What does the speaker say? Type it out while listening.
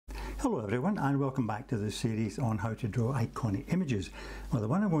Hello everyone, and welcome back to this series on how to draw iconic images. Well, the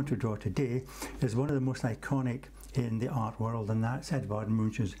one I want to draw today is one of the most iconic in the art world, and that's Edvard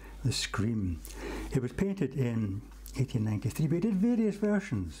Munch's The Scream. It was painted in 1893, but it did various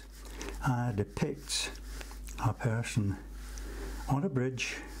versions. It depicts a person on a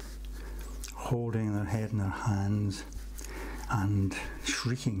bridge holding their head in their hands and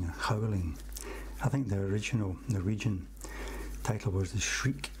shrieking, howling. I think the original Norwegian title was The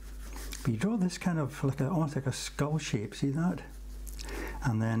Shriek. But you draw this kind of like almost like a skull shape, see that?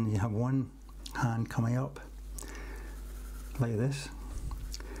 And then you have one hand coming up like this.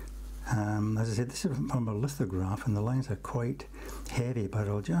 As I said, this is from a lithograph and the lines are quite heavy, but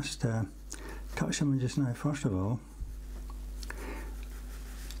I'll just touch them just now. First of all,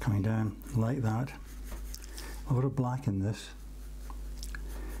 coming down like that. A lot of black in this,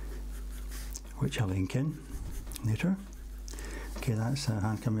 which I'll ink in later. Okay, that's a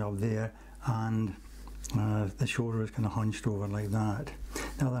hand coming up there, and the shoulder is kind of hunched over like that.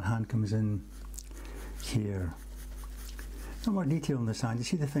 The other hand comes in here. No more detail on this hand. You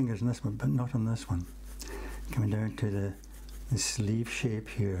see the fingers in this one, but not on this one. Coming down to the sleeve shape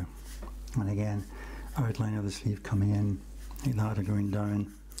here. And again, outline of the sleeve coming in like that, and going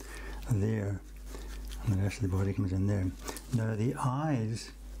down there. And the rest of the body comes in there. Now the eyes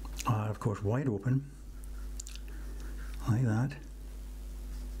are of course wide open, like that.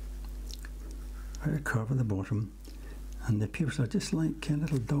 Right, a curve at the bottom, and the pupils are just like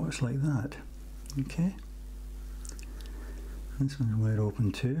little dots like that. Okay, this one's wide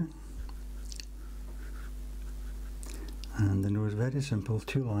open too, and the nose very simple,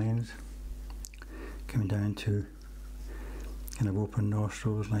 two lines coming down to kind of open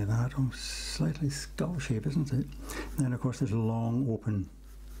nostrils like that, almost slightly skull shape, isn't it? And then of course there's a long open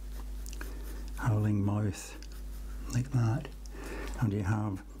howling mouth like that, and you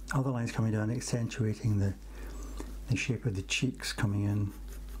have other lines coming down accentuating the shape of the cheeks coming in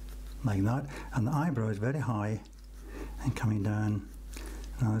like that, and the eyebrow is very high and coming down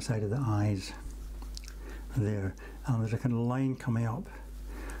on the other side of the eyes there, and there's a kind of line coming up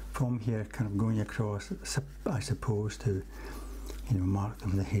from here kind of going across, I suppose, to mark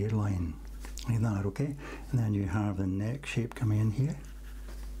them the hairline like that. Okay, and then you have the neck shape coming in here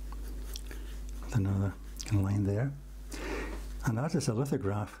with another kind of line there. And as it's a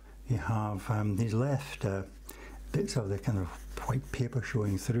lithograph, you have these left bits of the kind of white paper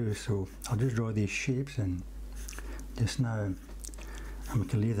showing through, so I'll just draw these shapes in just now, and we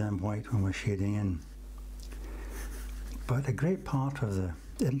can leave them white when we're shading in. But a great part of the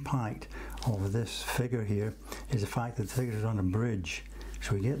impact of this figure here is the fact that the figure is on a bridge,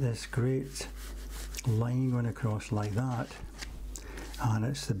 so we get this great line going across like that, and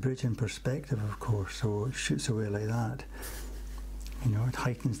it's the bridge in perspective, of course, so it shoots away like that. It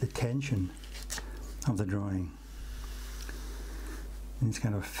heightens the tension of the drawing. And this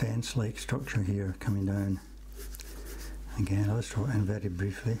kind of fence-like structure here coming down. Again, I'll just draw it in very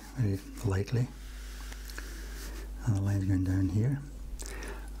briefly, very lightly. And the line's going down here.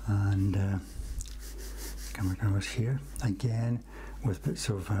 And come across here. Again, with bits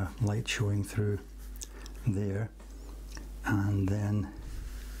of light showing through there. And then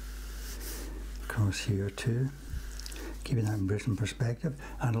across here too. Keeping that bridge in perspective,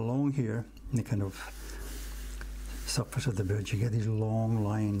 and along here, the kind of surface of the bridge, you get these long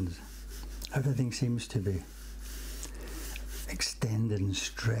lines. Everything seems to be extended and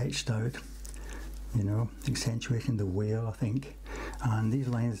stretched out, accentuating the whale, I think. And these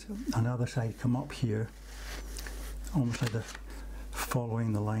lines on the other side come up here, almost like they're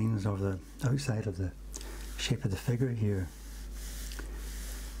following the lines of the outside of the shape of the figure here.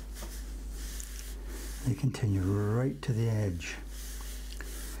 They continue right to the edge,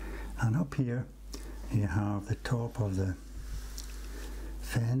 and up here you have the top of the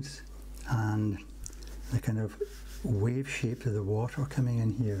fence and the kind of wave shape of the water coming in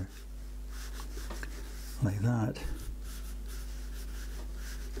here like that.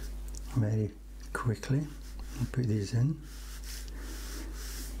 Very quickly I'll put these in,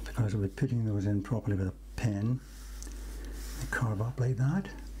 because I'll be putting those in properly with a pen. They carve up like that.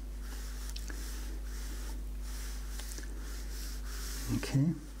 Okay,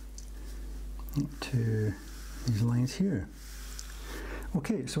 up to these lines here.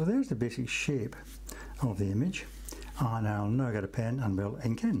 Okay, so there's the basic shape of the image, and I'll now get a pen and we'll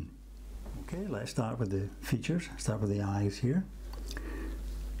ink in. Okay, let's start with the features. Start with the eyes here.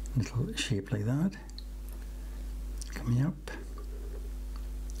 Little shape like that. Coming up.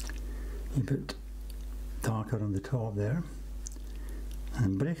 A bit darker on the top there.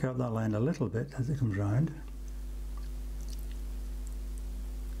 And break up that line a little bit as it comes round.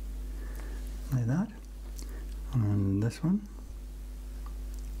 like that. And this one,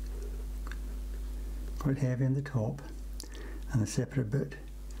 quite heavy on the top, and a separate bit.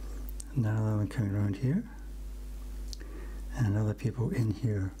 Another one coming around here, and other people in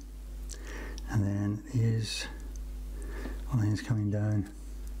here. And then these lines coming down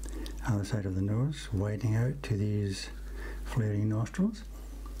other side of the nose, widening out to these flaring nostrils.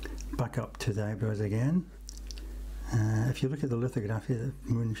 Back up to the eyebrows again. If you look at the lithograph here,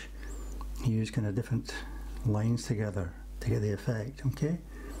 Munch, he used kind of different lines together to get the effect, okay?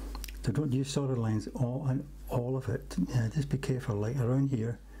 So don't use solid lines all of it. Just be careful, like around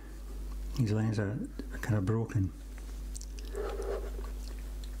here, these lines are kind of broken.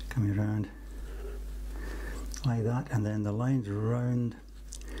 Coming around like that, and then the lines around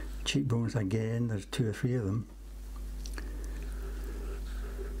cheekbones again, there's 2 or 3 of them.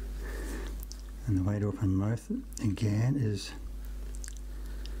 And the wide open mouth again is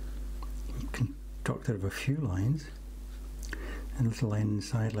constructed of a few lines, and a little line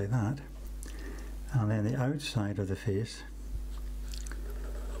inside like that. And then the outside of the face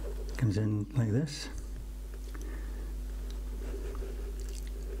comes in like this.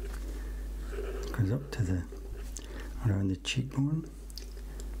 Goes up to the, around the cheekbone.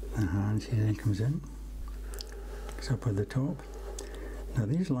 The hands here then comes in. Goes up at the top. Now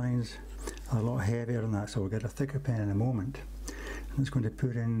these lines are a lot heavier than that, so we'll get a thicker pen in a moment. I'm just going to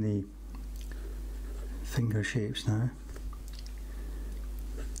put in the finger shapes now.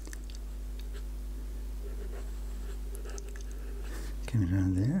 Coming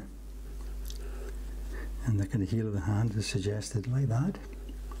around there. And the kind of heel of the hand is suggested like that.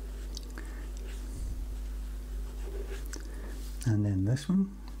 And then this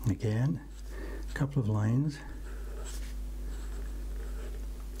one, again, a couple of lines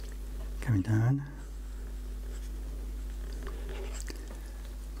coming down,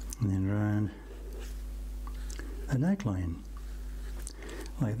 and then round the neckline,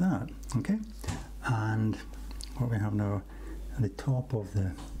 like that, okay? And what we have now at the top of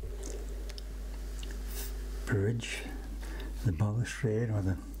the bridge, the balustrade or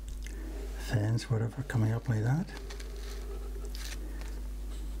the fence, whatever, coming up like that.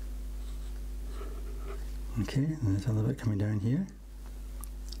 Okay, and there's another bit coming down here.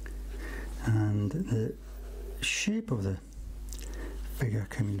 And the shape of the figure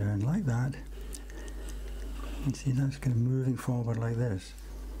coming down like that. You see that's kind of moving forward like this.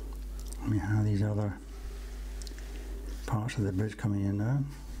 And we have these other parts of the bridge coming in now.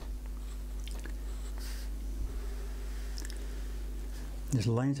 These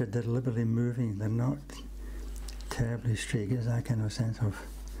lines are deliberately moving, they're not terribly straight. It gives that kind of sense of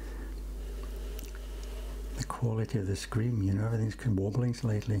the quality of the scream, you know, everything's kind of wobbling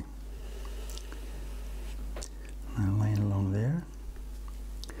slightly. A line along there,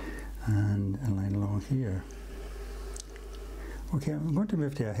 and a line along here. Okay, I'm going to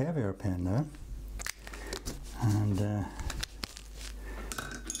move to a heavier pen now, and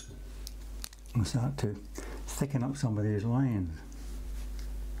I'll start to thicken up some of these lines.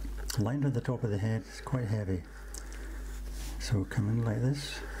 The line at the top of the head is quite heavy, so come in like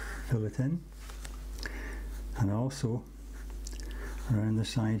this, fill it in, and also around the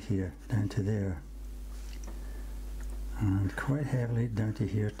side here, down to there. And quite heavily down to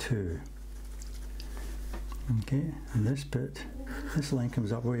here too. Okay, and this bit, this line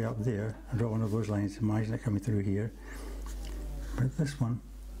comes up way up there. I draw one of those lines, imagine it coming through here. But this one,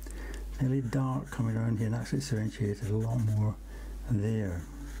 really dark coming around here, and that's accentuated a lot more there.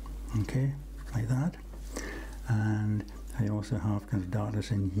 Okay, like that. And I also have kind of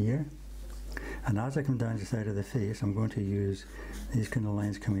darkness in here. And as I come down the side of the face, I'm going to use these kind of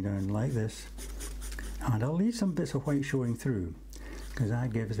lines coming down like this. And I'll leave some bits of white showing through, because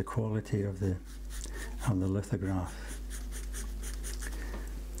that gives the quality of the lithograph.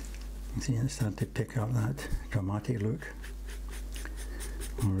 You see, it's starting to pick up that dramatic look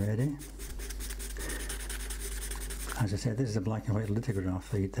already. As I said, this is a black and white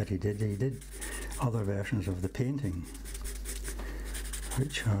lithograph that he did. He did other versions of the painting,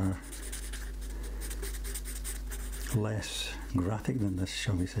 which are less graphic than this,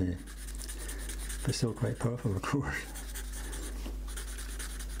 shall we say, but still quite powerful, of course.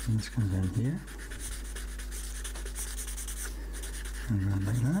 And this comes in here, and around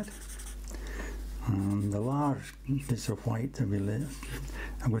like that. And the large bits of white that we left,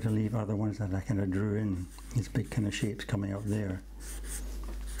 I'm going to leave other ones that I kind of drew in, these big kind of shapes coming up there.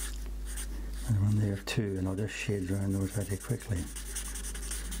 And one there too, and I'll just shade around those very quickly.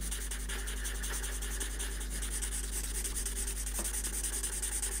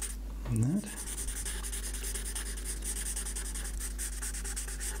 And that.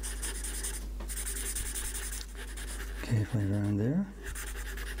 Safely around there.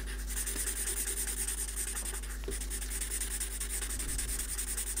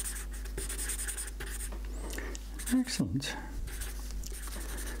 Excellent.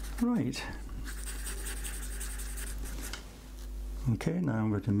 Right. Okay, now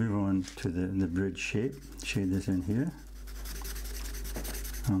I'm going to move on to the bridge shape. Shade this in here.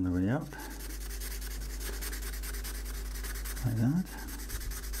 On the way up. Like that.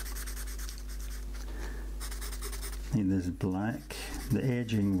 Need this black. The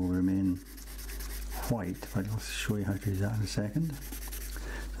edging will remain white, but I'll show you how to use that in a second.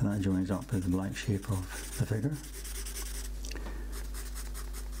 So that joins up with the black shape of the figure.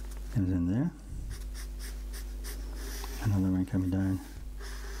 Comes in there. Another one coming down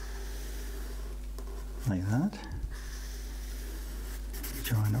like that.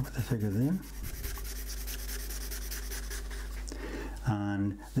 Join up with the figure there.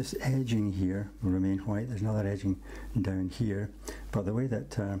 And this edging here will remain white. There's another edging down here, but the way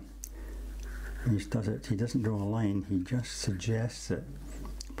that he does it, he doesn't draw a line, he just suggests it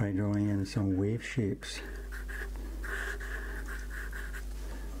by drawing in some wave shapes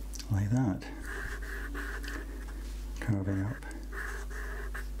like that, curving up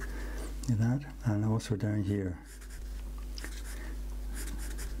like that, and also down here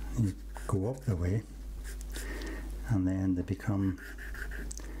you go up the way and then they become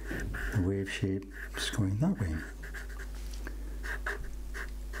the wave shapes going that way.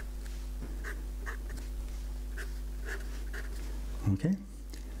 Okay,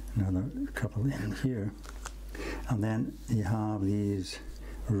 another couple in here, and then you have these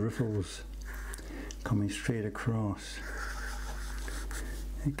riffles coming straight across.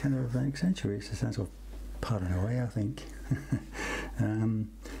 It kind of accentuates the sense of putting away, I think.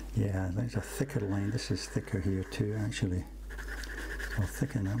 Yeah, there's a thicker line. This is thicker here too, actually. I'll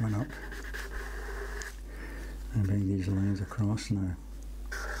thicken that one up and bring these lines across now.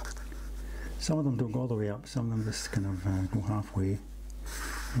 Some of them don't go all the way up, some of them just kind of go halfway,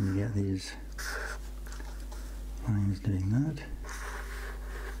 and you get these lines doing that.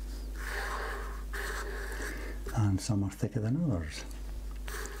 And some are thicker than others.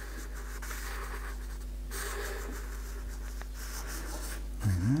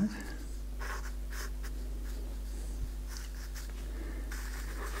 Like that.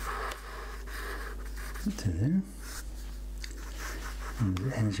 To there. And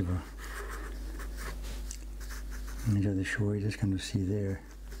the edge of the shore you just kind of see there.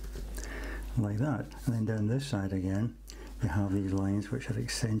 Like that. And then down this side again, you have these lines which are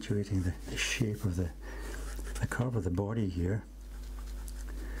accentuating the shape of the curve of the body here.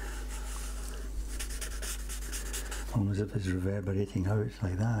 Almost as if it's reverberating out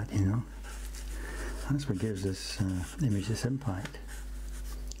like that, you know. That's what gives this image this impact.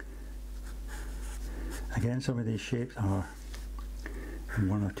 Again, some of these shapes are, and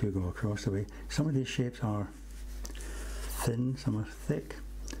one or two go across the way, some of these shapes are thin, some are thick.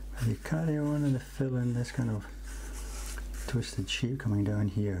 And you carry on and fill in this kind of twisted shape coming down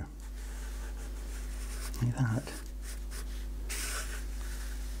here. Like that.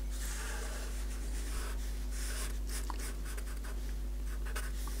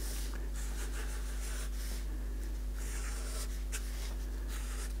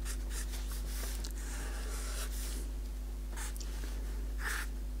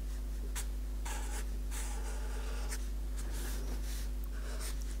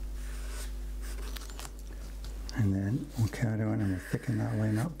 And then we'll carry on and we'll thicken that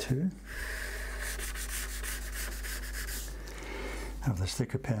line up too. I have the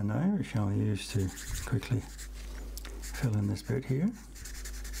sticker pen now, which I'll use to quickly fill in this bit here.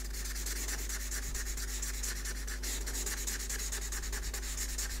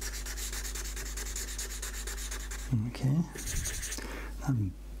 Okay, that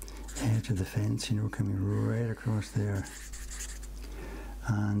edge of the fence, you know, coming right across there.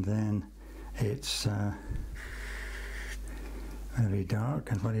 And then it's very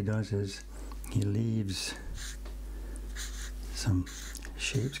dark, and what he does is he leaves some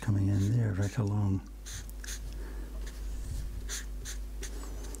shapes coming in there right along.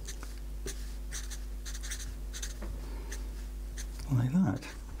 Like that.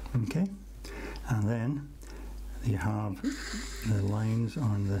 Okay, and then you have the lines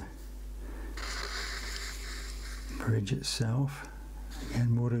on the bridge itself.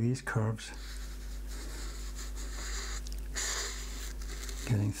 Again, more of these curves.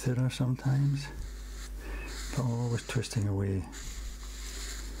 Getting thinner sometimes, but always twisting away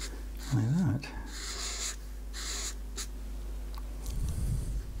like that.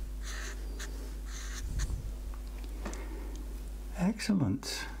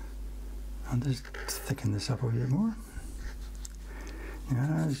 Excellent. I'll just thicken this up a bit more.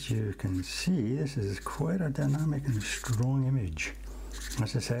 As you can see, this is quite a dynamic and strong image.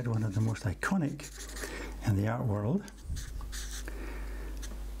 As I said, one of the most iconic in the art world.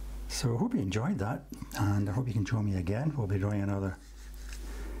 So I hope you enjoyed that, and I hope you can join me again. We'll be drawing another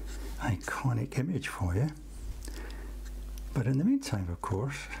iconic image for you. But in the meantime, of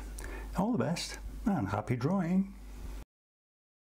course, all the best and happy drawing.